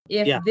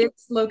If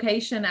this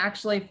location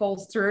actually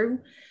falls through,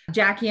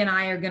 Jackie and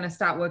I are going to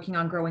start working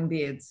on growing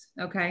beards.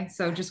 Okay.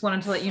 So just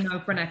wanted to let you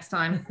know for next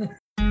time.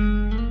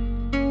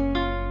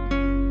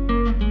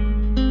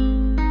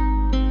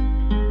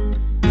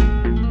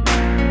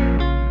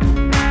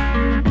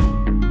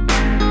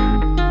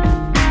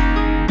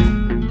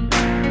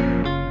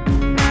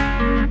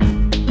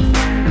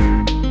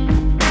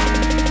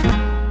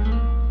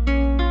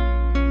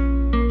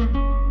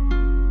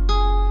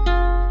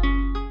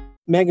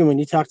 Megan, when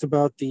you talked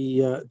about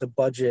the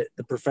budget,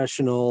 the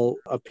professional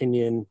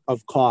opinion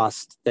of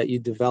cost that you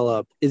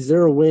develop, is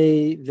there a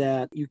way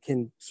that you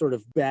can sort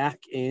of back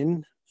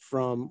in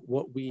from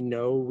what we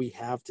know we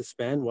have to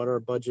spend, what our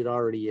budget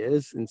already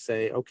is, and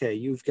say, okay,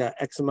 you've got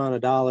X amount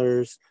of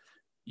dollars.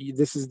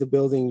 This is the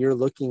building you're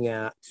looking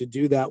at. To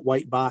do that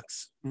white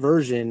box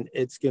version,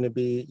 it's going to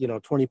be,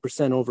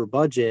 20% over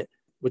budget,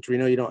 which we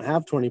know you don't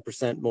have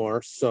 20% more.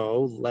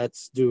 So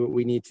let's do what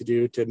we need to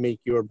do to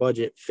make your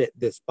budget fit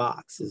this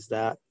box. Is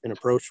that an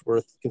approach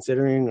worth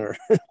considering, or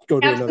go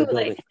to another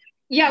building?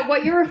 Yeah,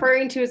 what you're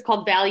referring to is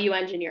called value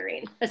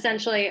engineering,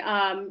 essentially.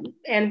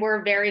 And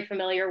we're very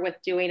familiar with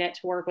doing it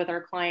to work with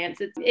our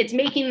clients. It's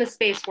making the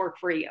space work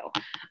for you.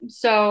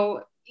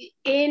 So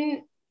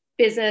in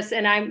business,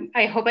 and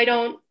I hope I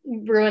don't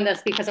ruin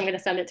this because I'm going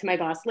to send it to my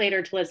boss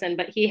later to listen,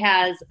 but he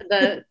has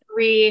the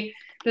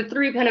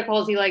three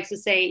pinnacles. He likes to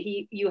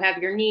say you have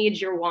your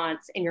needs, your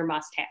wants, and your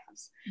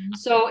must-haves. Mm-hmm.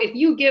 So if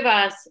you give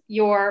us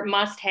your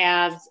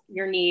must-haves,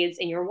 your needs,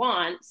 and your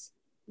wants,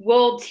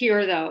 we'll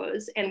tier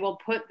those and we'll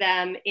put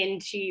them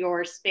into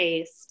your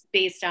space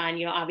based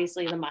on,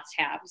 obviously the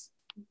must-haves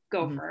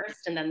go mm-hmm.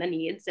 first, and then the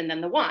needs, and then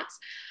the wants.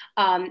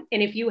 And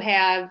if you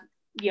have,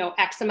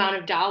 X amount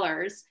of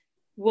dollars,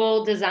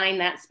 we'll design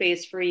that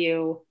space for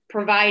you,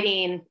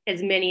 providing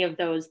as many of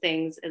those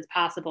things as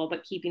possible,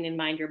 but keeping in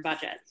mind your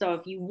budget. So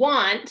if you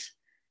want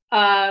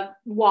a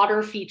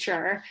water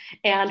feature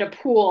and a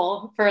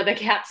pool for the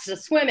cats to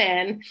swim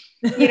in,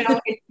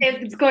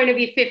 it's going to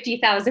be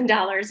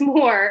 $50,000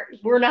 more.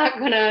 We're not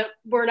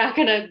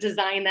gonna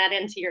design that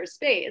into your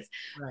space.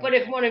 Right. But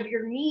if one of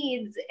your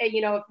needs,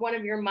 if one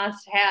of your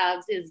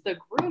must-haves is the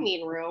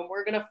grooming room,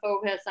 we're gonna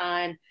focus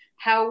on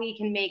how we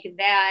can make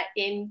that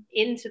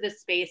into the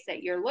space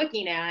that you're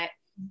looking at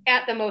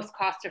the most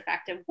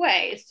cost-effective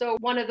way. So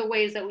one of the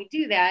ways that we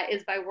do that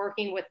is by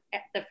working with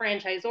the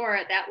franchisor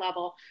at that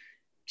level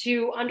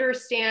to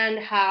understand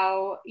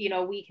how,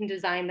 we can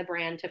design the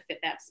brand to fit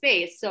that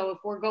space. So if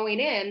we're going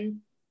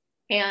in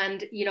and,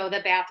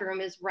 the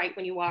bathroom is right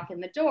when you walk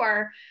in the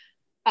door,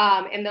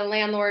 and the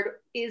landlord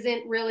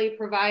isn't really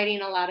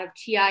providing a lot of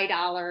TI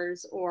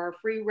dollars or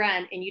free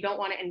rent, and you don't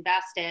want to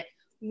invest it,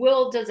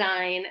 we'll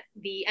design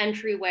the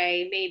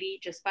entryway maybe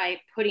just by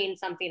putting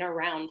something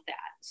around that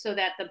so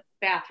that the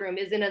bathroom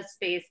is in a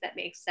space that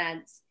makes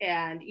sense,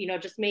 and,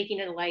 just making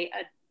it a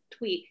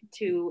tweak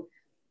to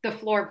the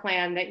floor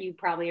plan that you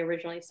probably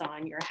originally saw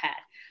in your head.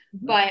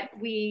 Mm-hmm. But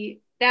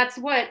that's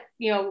what,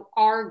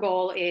 our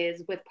goal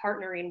is with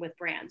partnering with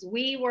brands.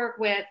 We work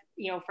with,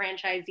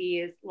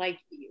 franchisees like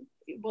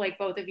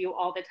both of you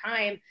all the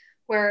time,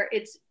 where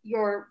it's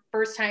your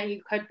first time.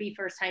 You could be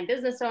first-time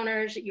business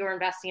owners. You're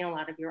investing a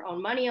lot of your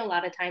own money. A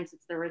lot of times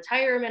it's the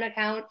retirement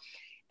account.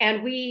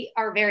 And we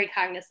are very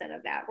cognizant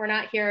of that. We're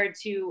not here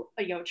to,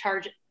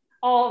 charge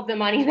all of the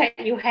money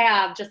that you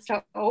have just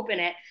to open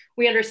it.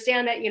 We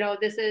understand that,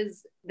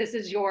 this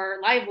is your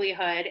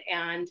livelihood,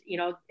 and,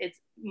 it's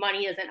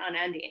money isn't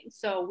unending.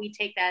 So we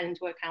take that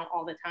into account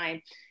all the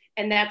time.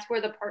 And that's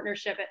where the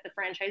partnership at the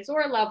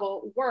franchisor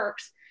level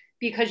works,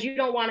 because you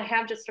don't want to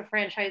have just a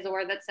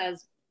franchisor that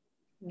says,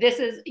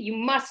 you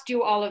must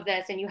do all of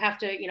this, and you have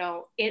to,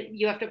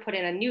 you have to put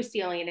in a new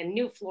ceiling and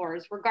new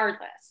floors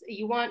regardless.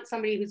 You want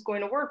somebody who's going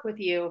to work with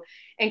you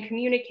and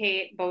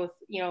communicate both,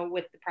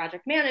 with the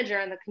project manager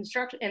and the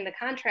construction and the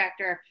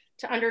contractor,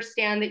 to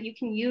understand that you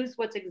can use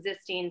what's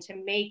existing to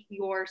make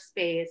your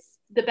space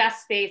the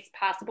best space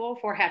possible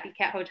for Happy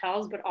Cat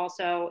Hotels, but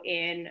also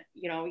in,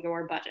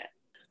 your budget.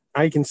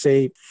 I can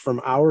say from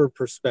our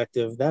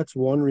perspective, that's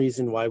one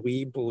reason why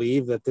we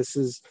believe that this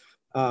is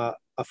a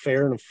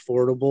fair and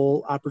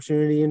affordable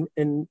opportunity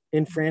in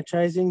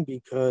franchising,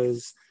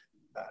 because,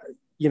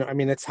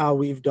 that's how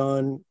we've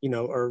done,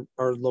 our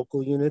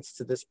local units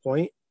to this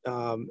point,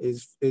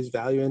 is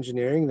value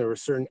engineering. There were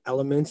certain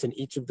elements in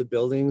each of the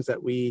buildings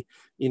that we,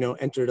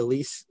 entered a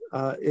lease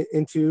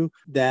into,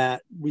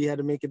 that we had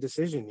to make a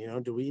decision.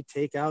 Do we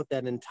take out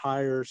that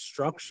entire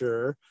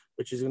structure,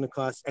 which is going to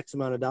cost X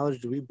amount of dollars?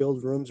 Do we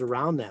build rooms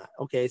around that?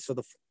 Okay, so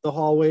the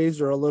hallways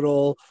are a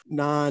little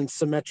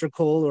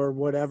non-symmetrical or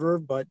whatever,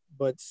 but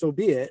so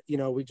be it.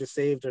 We just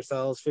saved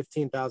ourselves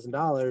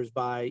 $15,000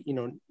 by,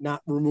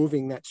 not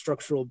removing that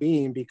structural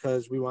beam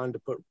because we wanted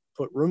to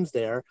put rooms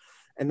there.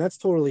 And that's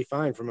totally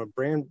fine from a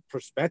brand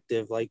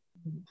perspective. Like,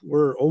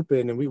 we're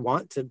open and we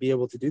want to be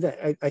able to do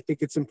that. I think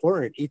it's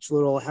important. Each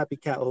little Happy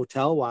Cat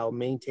hotel, while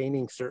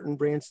maintaining certain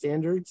brand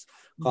standards,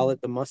 call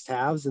it the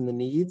must-haves and the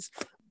needs,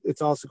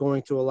 it's also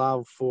going to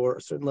allow for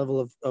a certain level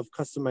of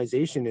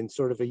customization and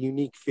sort of a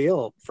unique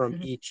feel from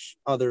each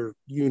other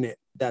unit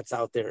that's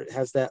out there. It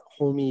has that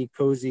homey,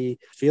 cozy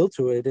feel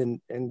to it. And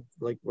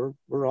like,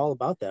 we're all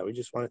about that. We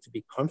just want it to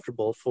be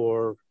comfortable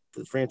for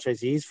the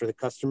franchisees, for the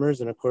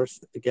customers, and of course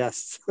the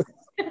guests.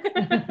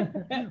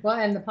 Well,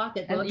 and the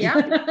pocketbook.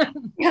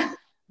 Yeah.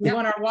 We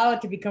want our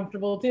wallet to be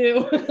comfortable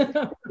too.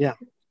 Yeah.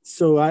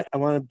 So I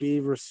want to be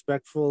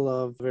respectful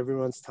of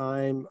everyone's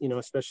time,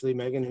 especially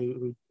Megan,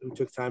 who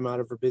took time out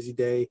of her busy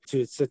day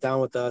to sit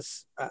down with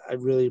us. I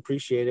really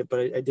appreciate it. But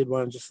I did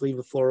want to just leave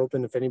the floor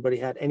open if anybody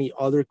had any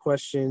other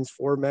questions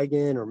for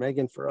Megan or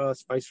Megan for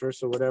us, vice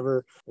versa,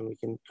 whatever, and we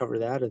can cover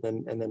that and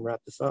then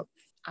wrap this up.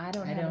 I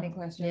don't have any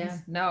questions. Yeah.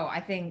 No,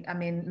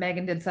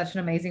 Megan did such an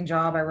amazing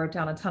job. I wrote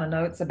down a ton of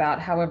notes about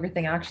how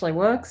everything actually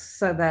works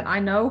so that I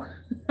know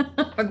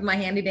with my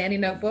handy dandy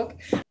notebook.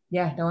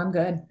 Yeah, no, I'm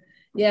good.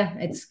 Yeah,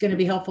 it's going to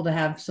be helpful to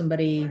have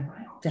somebody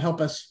to help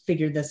us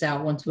figure this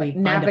out once we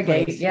navigate.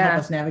 Find a place. Yeah, help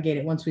us navigate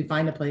it once we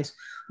find a place.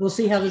 We'll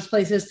see how this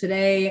place is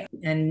today,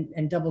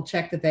 and double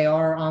check that they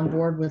are on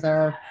board with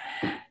our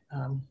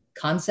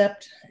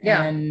concept.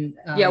 Yeah. And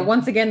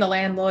once again, the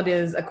landlord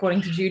is,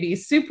 according to Judy,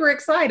 super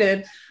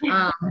excited.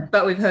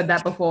 But we've heard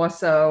that before.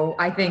 So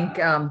I think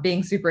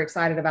being super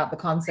excited about the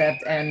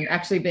concept and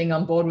actually being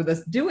on board with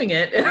us doing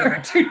it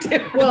are two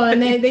different Well,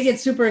 and they get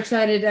super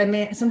excited. I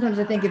mean, sometimes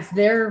I think it's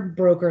their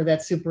broker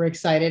that's super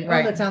excited.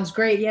 Right. Oh, that sounds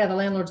great. Yeah, the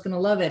landlord's going to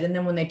love it. And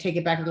then when they take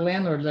it back to the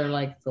landlord, they're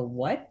like, the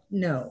what?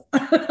 No.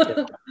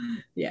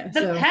 Yeah.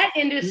 The pet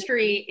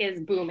industry is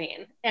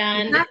booming,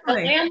 and Exactly.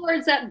 the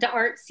landlords that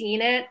aren't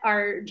seeing it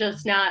are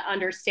just not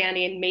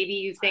understanding. Maybe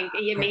you think,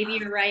 maybe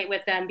you're right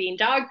with them being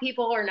dog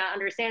people or not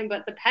understanding,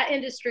 but the pet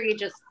industry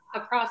just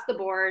across the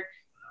board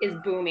is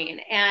booming.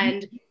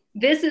 And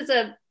this is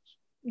a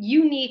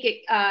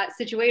unique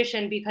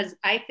situation because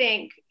I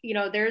think,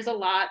 there's a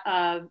lot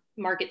of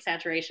market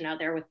saturation out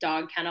there with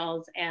dog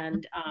kennels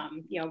and,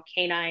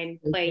 canine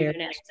play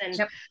units. And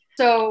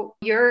so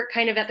you're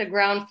kind of at the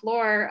ground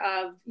floor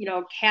of,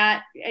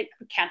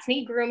 cats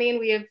need grooming.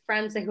 We have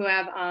friends who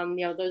have,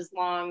 those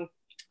long,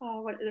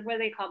 what are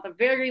they called? The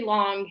very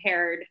long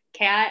haired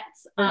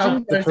cats.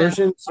 The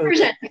Persian.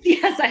 Persian.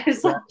 Yes, I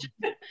was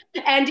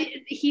and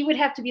he would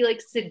have to be like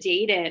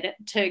sedated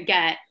to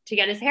get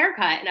his hair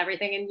cut and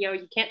everything. And,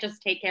 you can't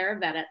just take care of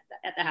that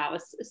at the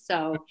house.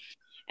 So,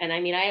 and I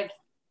mean, I have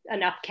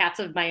enough cats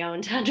of my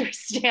own to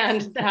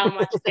understand how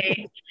much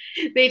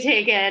they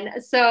take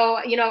in. So,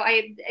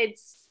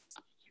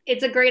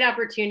 it's a great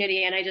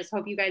opportunity, and I just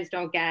hope you guys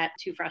don't get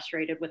too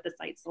frustrated with the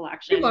site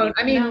selection. We won't.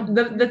 I mean,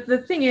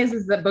 the thing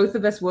is that both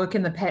of us work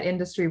in the pet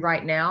industry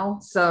right now.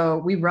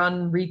 So we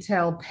run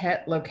retail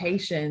pet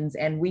locations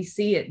and we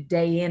see it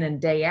day in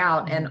and day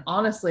out. And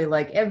honestly,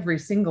 like every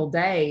single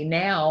day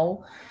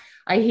now,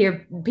 I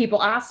hear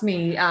people ask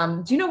me,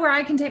 do you know where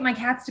I can take my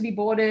cats to be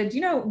boarded? Do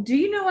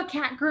you know a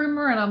cat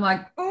groomer? And I'm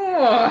like, oh,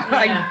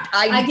 yeah.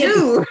 I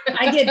do.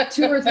 I get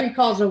 2 or 3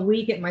 calls a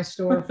week at my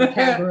store for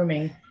cat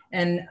grooming.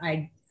 And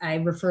I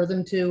refer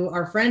them to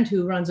our friend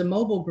who runs a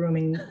mobile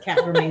cat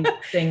grooming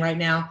thing right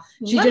now.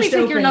 Let me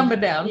take your number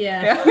down.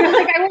 Yeah.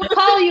 Like, I will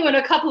call you in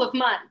a couple of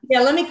months.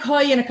 Yeah, let me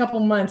call you in a couple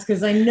of months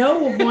because I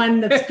know of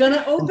one that's going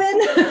to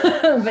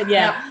open. But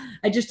yeah,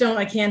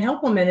 I can't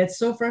help them. And it's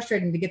so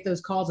frustrating to get those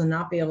calls and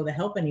not be able to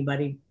help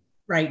anybody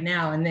right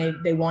now. And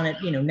they want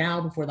it, now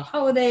before the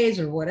holidays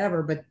or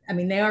whatever. But I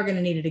mean, they are going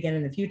to need it again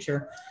in the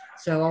future.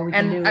 So all we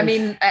can do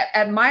is...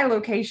 at my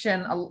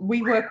location,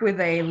 we work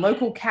with a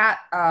local cat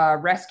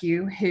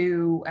rescue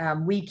who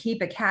we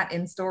keep a cat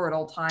in store at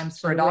all times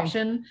for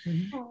adoption.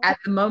 Mm-hmm. At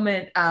the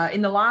moment,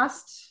 in the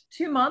last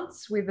 2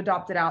 months, we've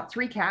adopted out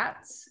 3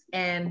 cats,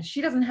 and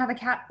she doesn't have a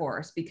cat for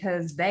us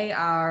because they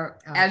are,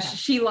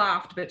 she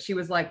laughed, but she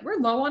was like, we're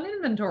low on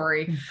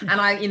inventory. And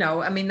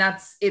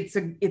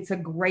it's a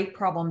great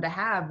problem to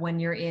have when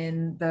you're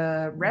in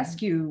the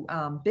rescue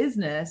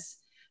business.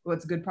 Well,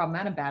 it's a good problem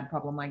and a bad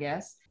problem, I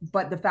guess.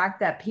 But the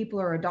fact that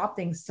people are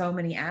adopting so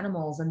many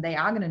animals and they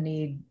are going to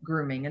need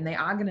grooming and they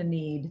are going to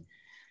need,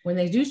 when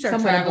they do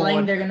start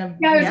traveling, they're going to.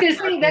 Yeah, I was going to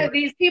say that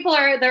these people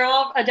they're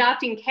all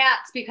adopting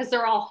cats because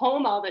they're all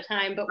home all the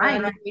time. But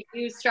when they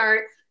do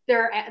start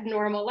their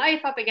normal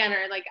life up again,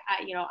 or like,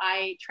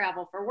 I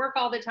travel for work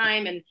all the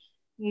time, and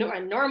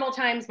in normal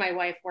times, my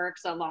wife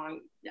works a long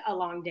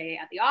day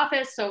at the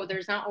office. So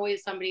there's not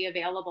always somebody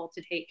available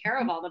to take care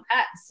of all the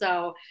pets.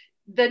 So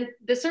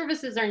the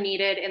services are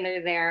needed and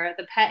they're there.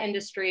 The pet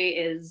industry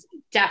is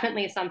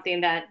definitely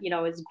something that,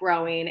 is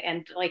growing.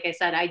 And like I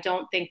said, I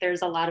don't think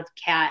there's a lot of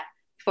cat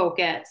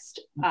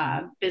focused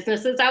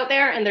businesses out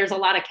there, and there's a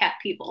lot of cat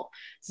people.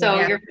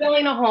 So you're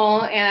filling a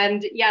hole,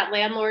 and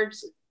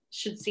landlords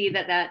should see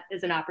that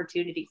is an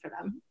opportunity for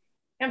them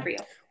and for you.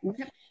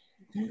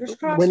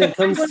 When it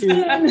comes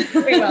to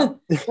very well,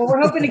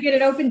 we're hoping to get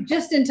it open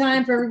just in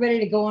time for everybody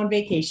to go on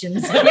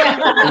vacations.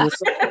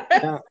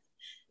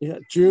 Yeah,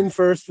 June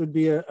 1st would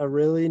be a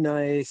really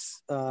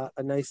nice, a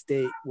nice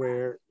date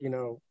where,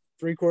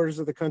 3/4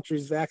 of the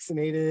country's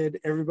vaccinated.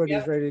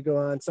 Everybody's ready to go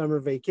on summer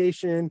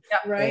vacation.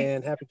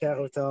 And Happy Cat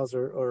hotels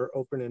are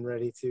open and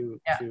ready to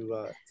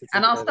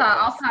and I'll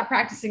start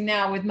practicing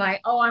now with my,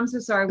 oh, I'm so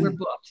sorry, we're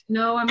booked.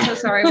 No, I'm so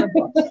sorry, we're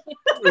booked.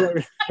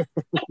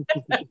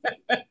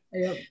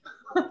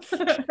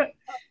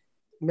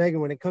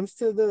 Megan, when it comes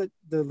to the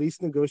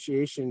lease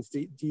negotiations,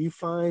 do you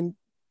find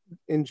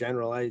in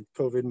general,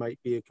 COVID might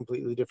be a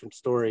completely different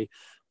story,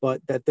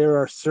 but that there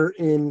are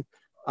certain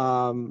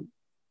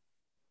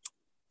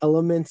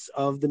elements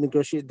of the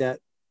negotiate that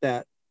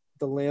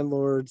the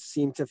landlords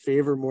seem to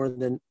favor more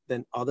than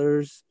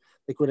others?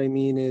 Like, what I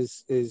mean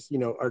is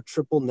are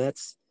triple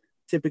nets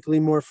typically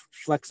more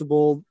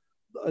flexible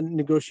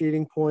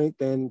negotiating point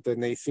than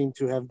they seem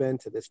to have been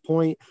to this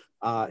point?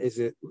 Is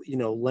it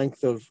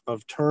length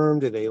of term?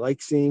 Do they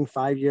like seeing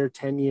 5-year,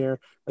 10-year?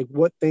 Like,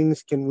 what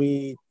things can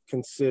we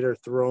consider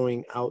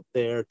throwing out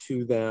there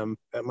to them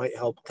that might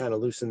help kind of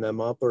loosen them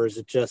up? Or is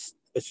it's just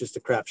a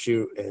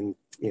crapshoot, and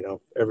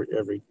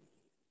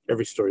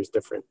every story is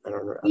different? I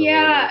don't know.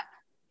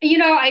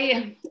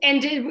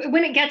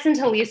 When it gets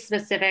into lease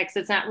specifics,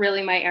 it's not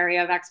really my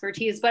area of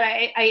expertise, but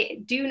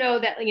I do know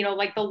that,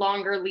 like the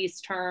longer lease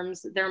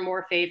terms, they're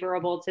more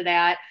favorable to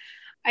that.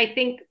 I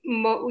think,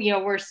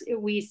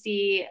 we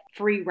see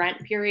free rent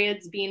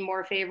periods being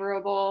more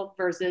favorable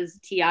versus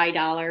TI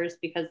dollars,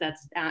 because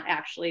that's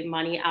actually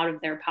money out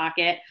of their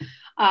pocket.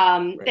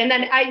 Right. And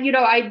then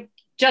I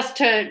just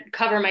to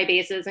cover my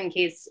bases in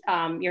case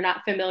you're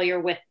not familiar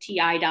with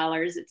TI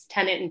dollars, it's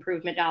tenant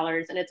improvement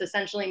dollars. And it's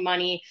essentially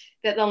money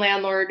that the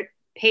landlord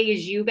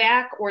pays you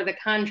back or the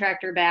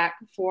contractor back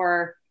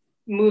for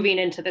moving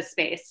into the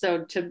space.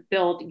 So to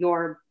build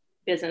your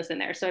business in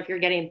there. So if you're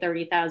getting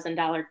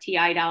 $30,000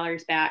 TI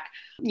dollars back,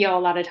 a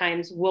lot of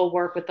times we'll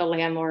work with the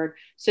landlord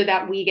so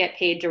that we get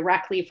paid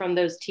directly from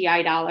those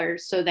TI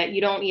dollars, so that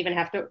you don't even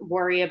have to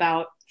worry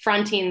about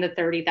fronting the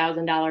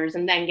 $30,000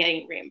 and then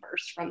getting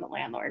reimbursed from the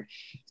landlord.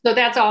 So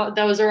that's all.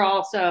 Those are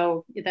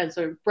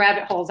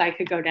rabbit holes I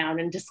could go down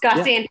and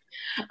discussing,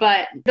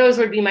 but those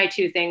would be my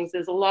two things: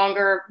 is a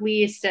longer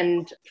lease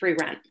and free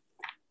rent.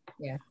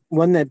 Yeah.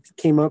 One that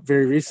came up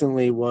very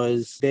recently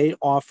was they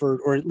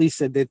offered, or at least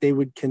said that they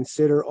would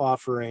consider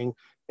offering,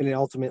 and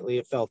ultimately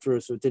it fell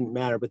through, so it didn't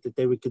matter, but that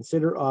they would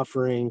consider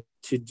offering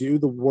to do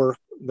the work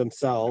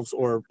themselves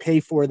or pay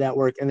for that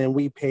work, and then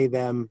we pay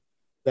them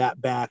that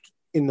back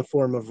in the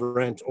form of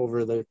rent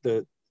over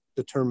the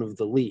term of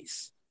the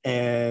lease.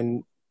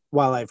 And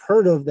while I've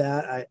heard of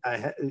that,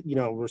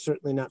 we're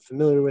certainly not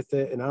familiar with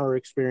it in our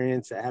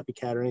experience at Happy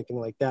Cat or anything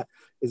like that.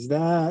 Is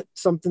that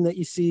something that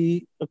you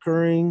see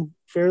occurring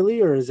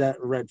fairly, or is that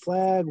a red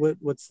flag?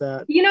 What's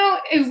that?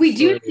 If we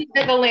do see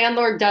that the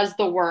landlord does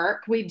the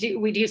work, we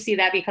do see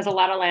that, because a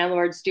lot of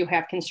landlords do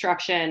have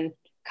construction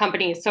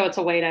companies. So it's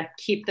a way to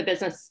keep the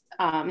business,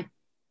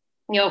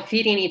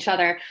 feeding each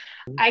other.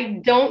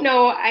 I don't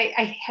know.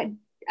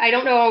 I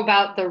don't know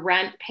about the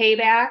rent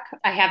payback.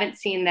 I haven't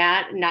seen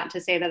that, not to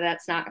say that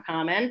that's not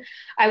common.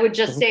 I would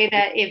just say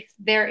that if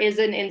there is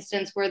an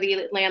instance where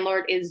the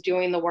landlord is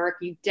doing the work,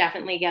 you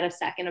definitely get a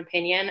second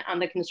opinion on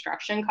the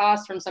construction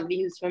cost from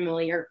somebody who's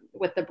familiar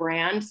with the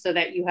brand, so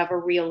that you have a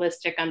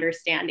realistic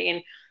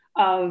understanding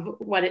of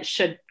what it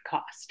should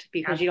cost,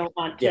 because you don't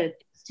want to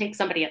take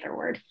somebody at their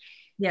word.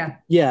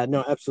 Yeah,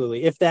 no,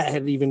 absolutely. If that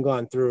had even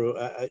gone through,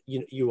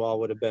 you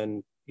all would have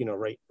been,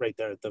 right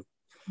there at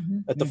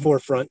the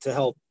forefront to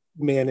help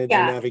manage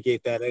and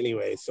navigate that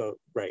anyway. So,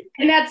 right.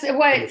 And that's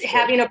what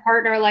having a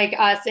partner like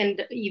us,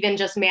 and even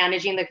just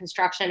managing the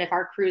construction, if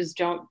our crews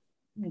don't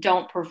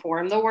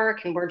perform the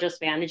work and we're just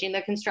managing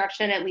the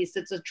construction, at least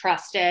it's a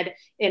trusted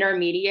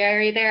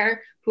intermediary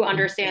there who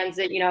understands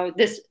that,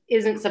 this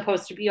isn't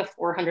supposed to be a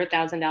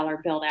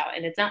 $400,000 build out,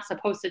 and it's not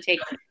supposed to take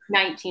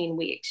 19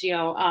 weeks,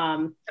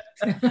 You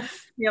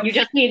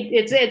just need,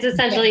 it's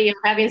essentially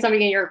having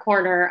somebody in your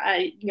corner,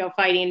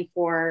 fighting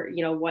for,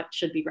 what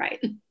should be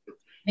right.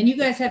 And you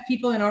guys have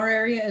people in our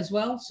area as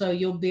well, so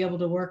you'll be able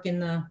to work in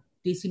the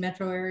DC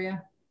metro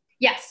area?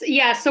 Yes.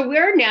 Yeah. So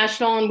we're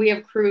national, and we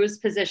have crews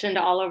positioned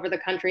all over the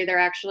country. They're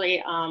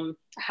actually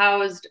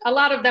housed. A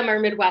lot of them are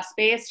Midwest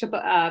based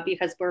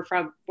because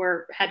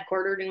we're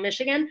headquartered in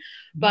Michigan,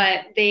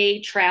 but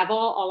they travel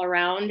all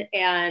around,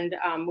 and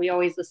we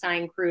always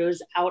assign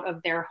crews out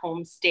of their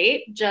home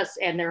state, just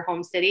in their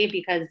home city,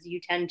 because you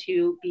tend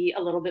to be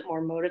a little bit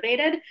more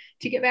motivated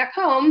to get back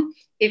home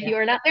if you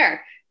are not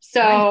there.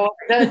 So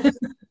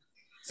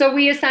So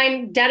we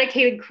assign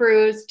dedicated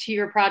crews to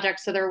your project.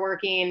 So they're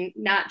working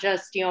not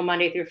just,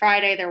 Monday through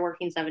Friday, they're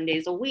working 7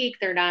 days a week.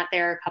 They're not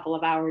there a couple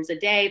of hours a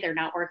day. They're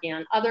not working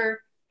on other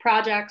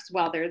projects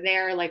while they're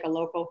there, like a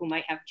local who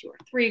might have 2 or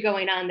 3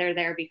 going on. They're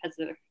there because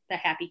of the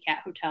Happy Cat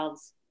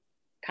Hotels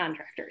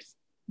contractors.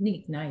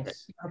 Neat.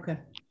 Nice. Okay.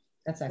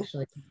 That's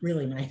actually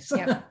really nice.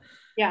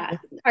 Yeah.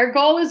 Our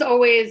goal is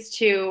always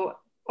to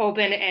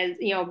open as,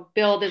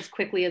 build as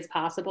quickly as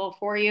possible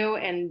for you.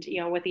 And,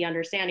 with the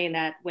understanding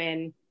that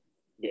when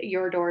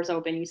your doors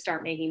open, you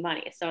start making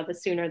money. So the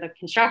sooner the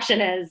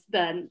construction is,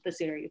 then the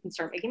sooner you can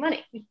start making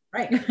money.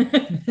 Right.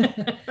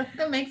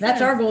 That makes That's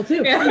sense. our goal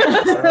too.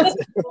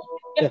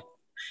 Yeah.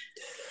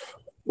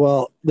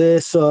 Well,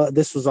 this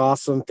was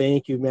awesome.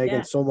 Thank you,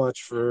 Megan, so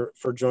much for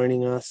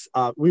joining us.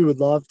 We would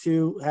love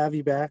to have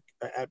you back.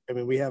 I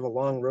mean, we have a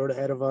long road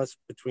ahead of us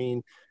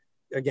between,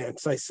 again,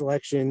 site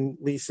selection,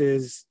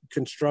 leases,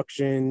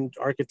 construction,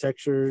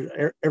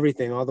 architecture,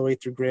 everything, all the way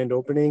through grand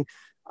opening.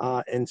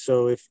 And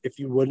so if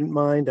you wouldn't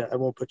mind, I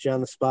won't put you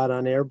on the spot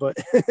on air, but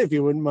if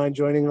you wouldn't mind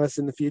joining us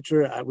in the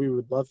future, we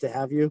would love to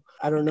have you.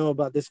 I don't know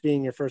about this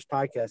being your first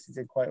podcast. You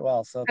did quite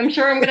well. So I'm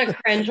sure I'm going to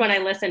cringe when I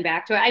listen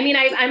back to it. I mean,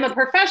 I'm a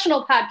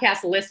professional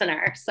podcast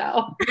listener,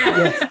 so.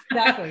 Yes.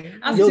 Exactly.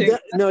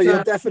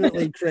 You'll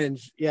definitely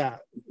cringe. Yeah.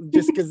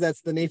 Just because that's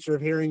the nature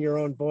of hearing your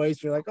own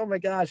voice. You're like, oh my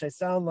gosh, I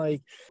sound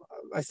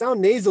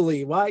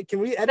nasally. Why can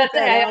we edit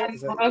that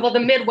out? Well, the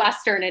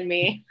Midwestern in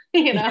me,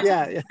 you know?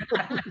 Yeah.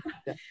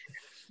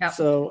 Yep.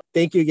 So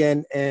thank you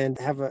again, and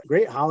have a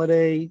great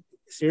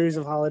series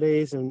of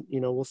holidays. And,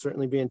 we'll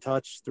certainly be in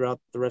touch throughout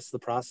the rest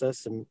of the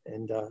process and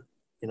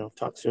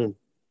talk soon.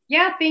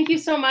 Yeah. Thank you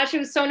so much. It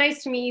was so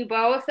nice to meet you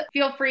both.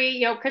 Feel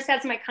free, Chris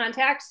has my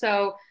contact.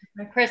 So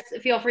Chris,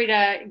 feel free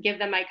to give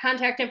them my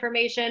contact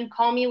information.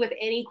 Call me with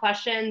any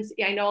questions.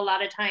 I know a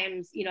lot of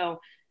times,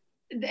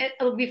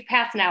 we've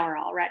passed an hour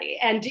already.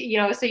 And,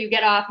 so you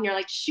get off and you're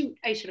like, shoot,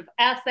 I should have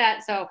asked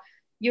that. So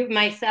you have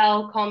my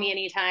cell, call me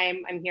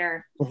anytime. I'm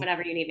here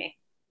whenever you need me.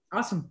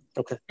 Awesome.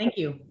 Okay. Thank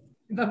you.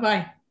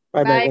 Bye-bye.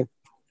 Bye, Megan.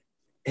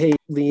 Hey,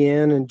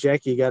 Leanne and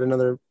Jackie, you got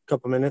another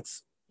couple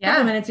minutes? Yeah.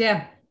 Couple minutes,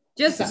 yeah.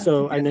 Just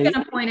going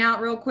to point out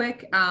real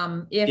quick,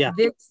 if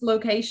this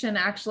location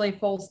actually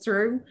falls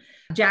through,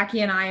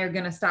 Jackie and I are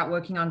going to start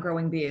working on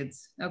growing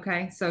beards.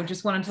 Okay. So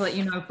just wanted to let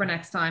you know for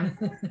next time.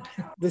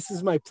 This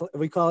is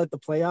we call it the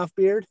playoff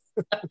beard.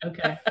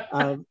 Okay.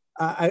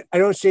 I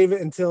don't shave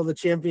it until the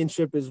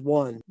championship is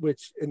won,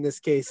 which in this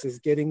case is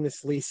getting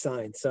this lease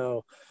signed.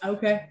 So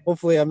okay,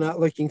 hopefully I'm not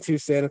looking too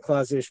Santa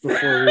Claus-ish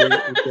before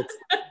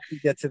we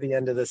get to the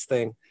end of this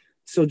thing.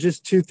 So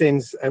just two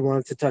things I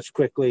wanted to touch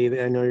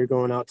quickly. I know you're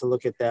going out to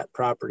look at that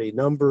property.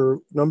 Number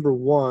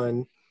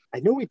one, I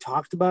know we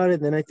talked about it,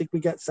 and then I think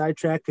we got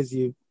sidetracked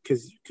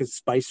because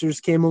Spicer's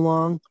came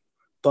along,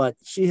 but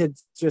she had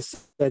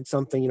just said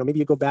something, maybe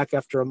you go back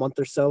after a month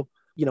or so,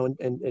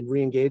 and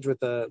re-engage with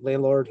the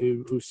landlord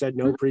who said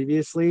no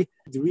previously.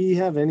 Do we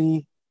have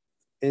any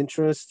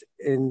interest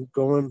in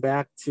going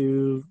back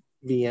to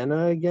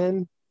Vienna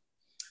again?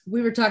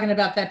 We were talking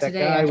about that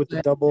today. Guy with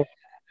the double.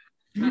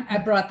 I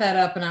brought that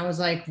up and I was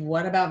like,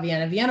 what about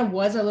Vienna? Vienna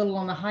was a little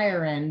on the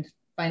higher end,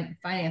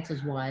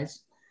 finances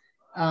wise.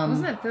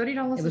 Wasn't it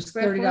 $30 it was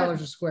 $30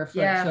 a square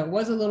foot. Yeah. So it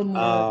was a little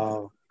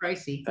more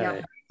pricey.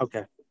 Yeah.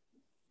 Okay.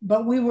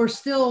 But we were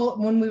still,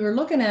 when we were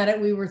looking at it,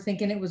 we were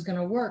thinking it was going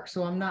to work.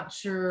 So I'm not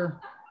sure.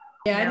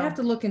 Yeah, I'd have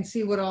to look and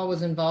see what all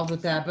was involved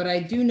with that. But I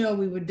do know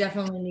we would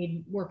definitely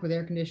need work with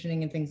air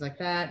conditioning and things like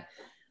that.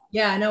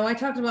 Yeah, no, I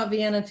talked about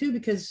Vienna too,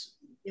 because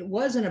it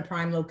was in a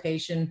prime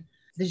location.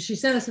 She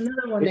sent us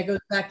another one that goes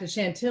back to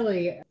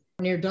Chantilly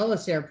near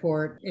Dulles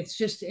Airport. It's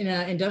just in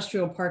an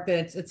industrial park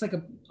that it's like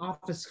an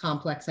office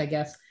complex, I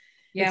guess.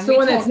 Yeah, it's the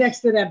one that's next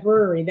to that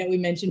brewery that we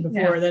mentioned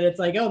before, that it's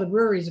like, oh, the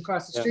brewery's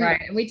across the street.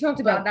 Right. And we talked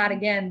about that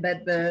again,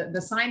 that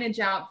the signage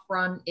out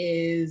front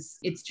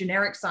it's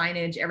generic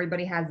signage.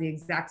 Everybody has the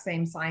exact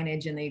same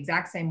signage and the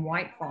exact same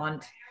white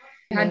font.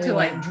 You had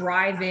to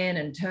drive in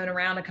and turn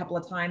around a couple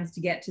of times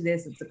to get to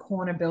this. It's a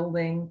corner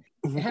building.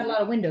 It had a lot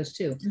of windows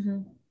too. Mm-hmm.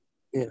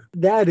 Yeah,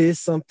 that is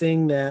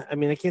something that, I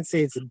mean, I can't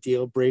say it's a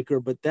deal breaker,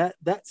 but that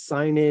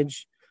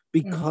signage,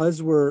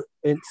 because we're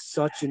in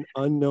such an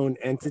unknown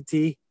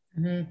entity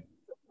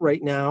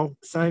right now,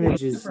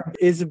 signage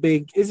is a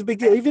big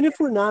deal. Even if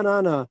we're not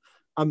on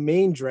a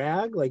main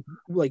drag, like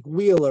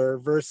Wheeler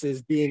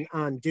versus being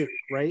on Duke,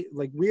 right?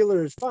 Like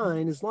Wheeler is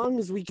fine as long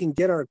as we can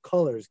get our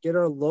colors, get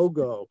our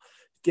logo,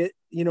 get,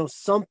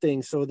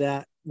 something so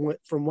that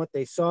from what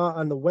they saw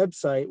on the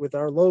website with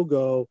our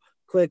logo,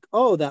 click,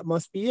 oh, that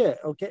must be it.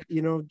 Okay.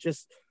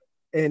 Just,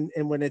 and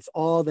when it's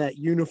all that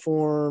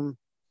uniform,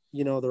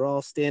 they're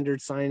all standard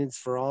signage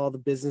for all the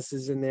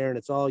businesses in there and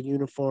it's all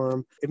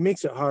uniform. It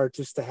makes it hard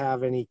just to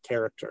have any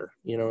character.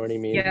 You know what I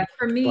mean? Yeah.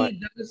 For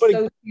me, those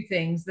two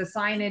things, the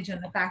signage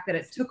and the fact that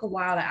it took a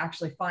while to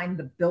actually find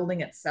the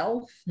building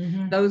itself,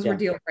 those were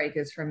deal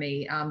breakers for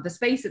me. The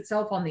space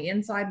itself on the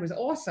inside was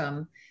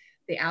awesome.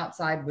 The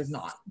outside was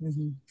not.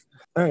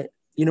 All right.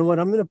 You know what?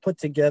 I'm going to put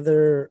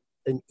together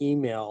an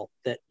email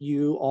that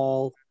you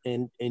all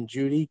and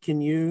Judy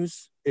can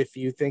use if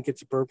you think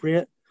it's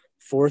appropriate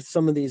for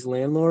some of these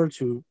landlords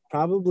who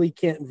probably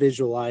can't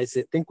visualize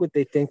it. Think what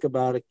they think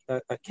about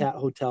a cat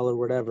hotel or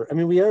whatever. I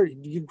mean,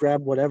 you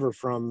grab whatever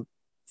from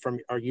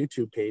our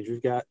YouTube page.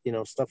 We've got,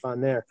 stuff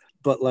on there,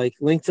 but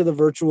link to the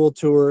virtual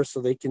tour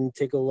so they can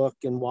take a look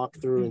and walk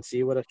through and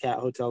see what a cat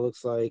hotel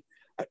looks like.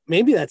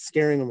 Maybe that's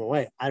scaring them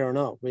away. I don't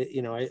know.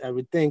 I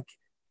would think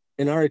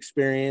in our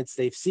experience,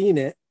 they've seen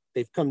it.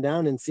 They've come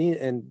down and seen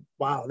it and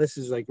wow, this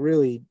is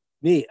really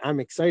neat. I'm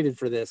excited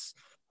for this.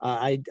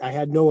 I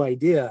had no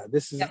idea.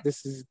 This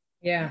is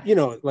yeah, you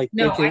know, like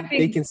No,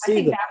 they can see I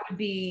think that would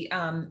be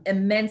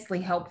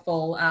immensely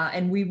helpful.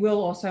 And we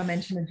will also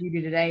mention a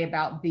duty today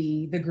about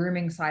the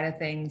grooming side of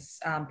things,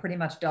 pretty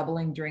much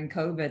doubling during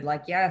COVID.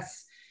 Like,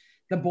 yes,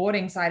 the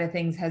boarding side of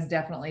things has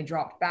definitely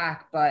dropped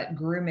back, but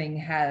grooming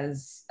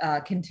has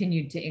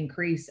continued to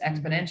increase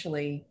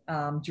exponentially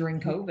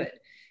during COVID.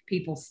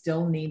 People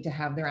still need to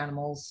have their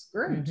animals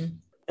groomed.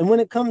 And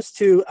when it comes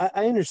to,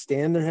 I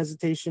understand their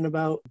hesitation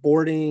about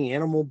boarding,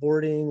 animal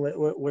boarding,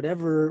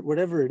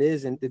 whatever it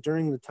is. And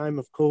during the time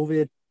of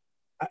COVID,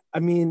 I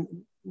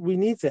mean, we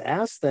need to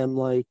ask them,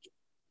 like,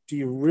 do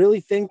you really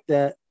think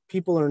that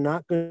people are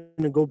not going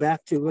to go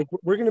back to, like,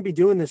 we're going to be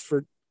doing this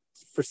for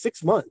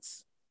 6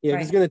 months. Yeah,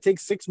 It's going to take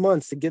 6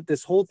 months to get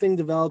this whole thing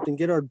developed and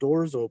get our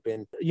doors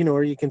open. You know,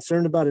 are you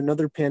concerned about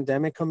another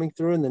pandemic coming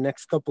through in the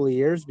next couple of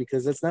years?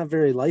 Because that's not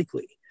very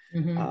likely.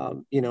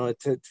 You know,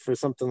 for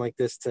something like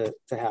this to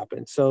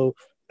happen. So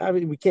I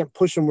mean, we can't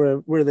push them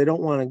where they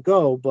don't want to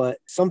go, but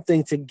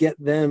something to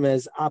get them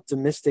as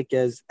optimistic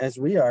as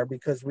we are,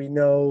 because we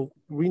know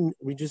we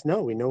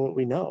know what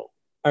we know.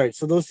 All right,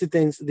 so those two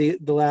things. The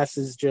last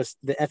is just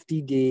the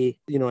FDD.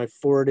 You know, I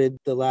forwarded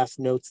the last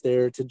notes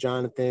there to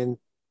Jonathan.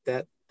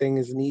 That thing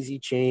is an easy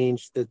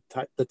change. The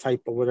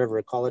typo,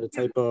 whatever, call it a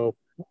typo,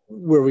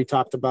 where we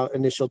talked about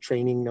initial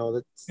training. No,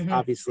 that's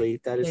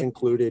obviously that is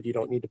included. You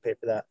don't need to pay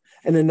for that.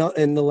 And then,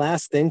 and the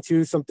last thing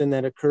too, something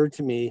that occurred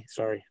to me.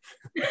 Sorry.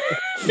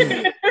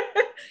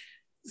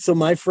 So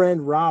my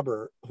friend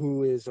Robert,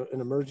 who is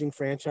an emerging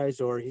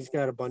franchisor, he's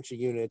got a bunch of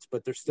units,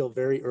 but they're still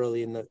very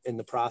early in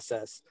the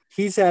process.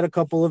 He's had a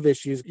couple of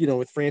issues, you know,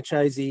 with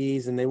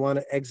franchisees, and they want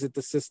to exit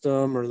the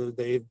system, or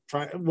they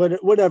try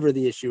whatever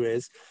the issue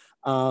is.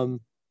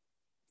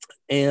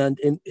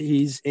 And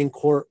he's in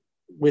court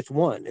with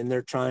one, and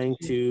they're trying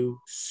to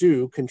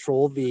sue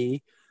Control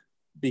V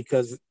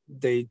because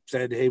they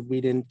said, hey,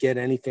 we didn't get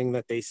anything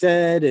that they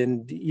said,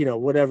 and, you know,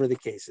 whatever the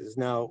case is.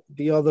 Now,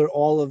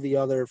 all of the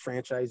other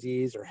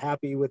franchisees are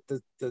happy with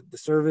the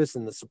service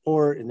and the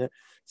support, and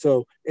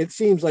so it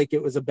seems like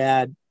it was a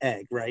bad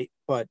egg, right?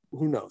 But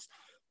who knows?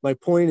 My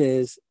point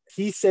is,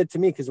 he said to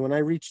me, because when I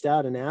reached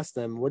out and asked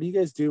them, what do you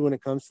guys do when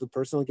it comes to the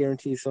personal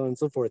guarantee, so on and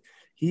so forth,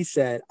 he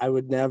said, I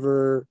would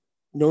never,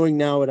 knowing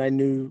now what I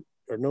knew,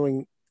 or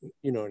knowing,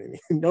 you know what I mean,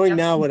 knowing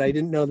now what I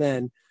didn't know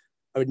then,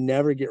 I would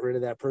never get rid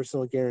of that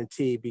personal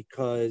guarantee,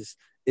 because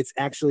it's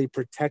actually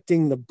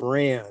protecting the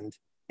brand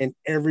and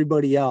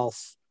everybody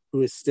else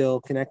who is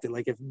still connected.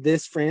 Like, if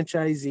this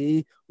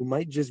franchisee, who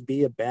might just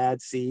be a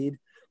bad seed,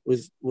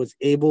 was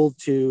able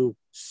to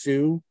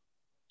sue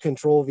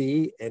Control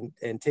V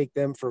and take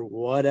them for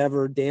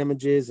whatever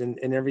damages and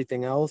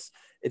everything else,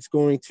 it's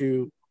going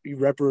to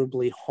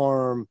irreparably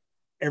harm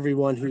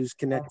everyone who's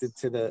connected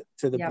to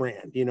the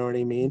brand, you know what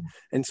I mean?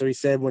 And so he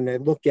said, when they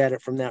look at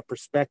it from that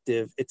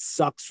perspective, it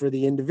sucks for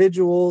the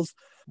individuals.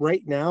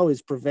 Right now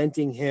is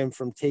preventing him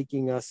from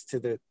taking us to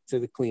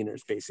the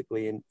cleaners,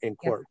 basically, in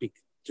court,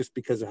 just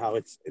because of how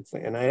it's,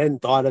 and I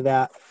hadn't thought of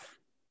that.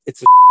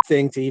 It's a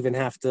thing to even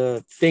have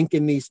to think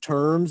in these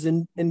terms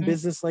in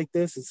business like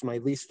this. It's my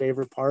least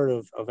favorite part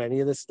of any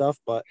of this stuff,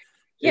 but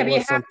yeah, but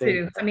you have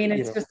to. I mean,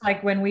 it's just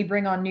like when we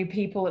bring on new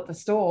people at the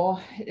store,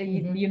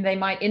 they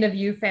might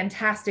interview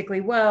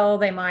fantastically well.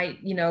 They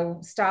might, you know,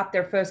 start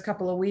their first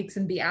couple of weeks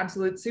and be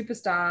absolute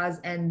superstars,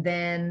 and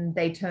then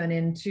they turn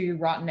into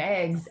rotten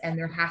eggs, and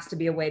there has to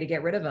be a way to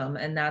get rid of them.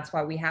 And that's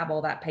why we have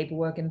all that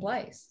paperwork in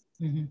place.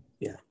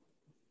 Yeah.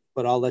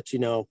 But I'll let you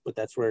know, but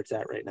that's where it's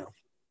at right now.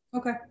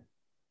 Okay.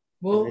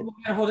 We'll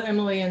get a hold of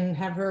Emily and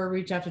have her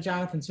reach out to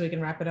Jonathan so we can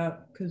wrap it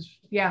up. Because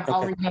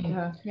I'll reach out to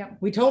her. Yep.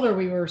 We told her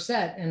we were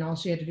set, and all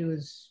she had to do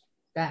was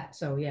that.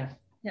 So Yep.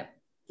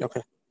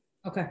 Okay.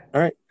 All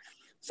right.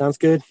 Sounds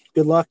good.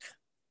 Good luck.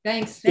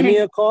 Thanks. Give me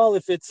a call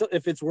if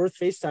it's worth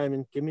FaceTime,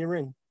 and give me a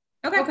ring.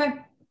 Okay.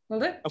 Will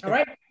do. All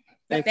right.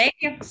 Thanks. Thank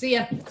you. See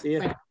ya.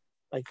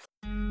 Bye.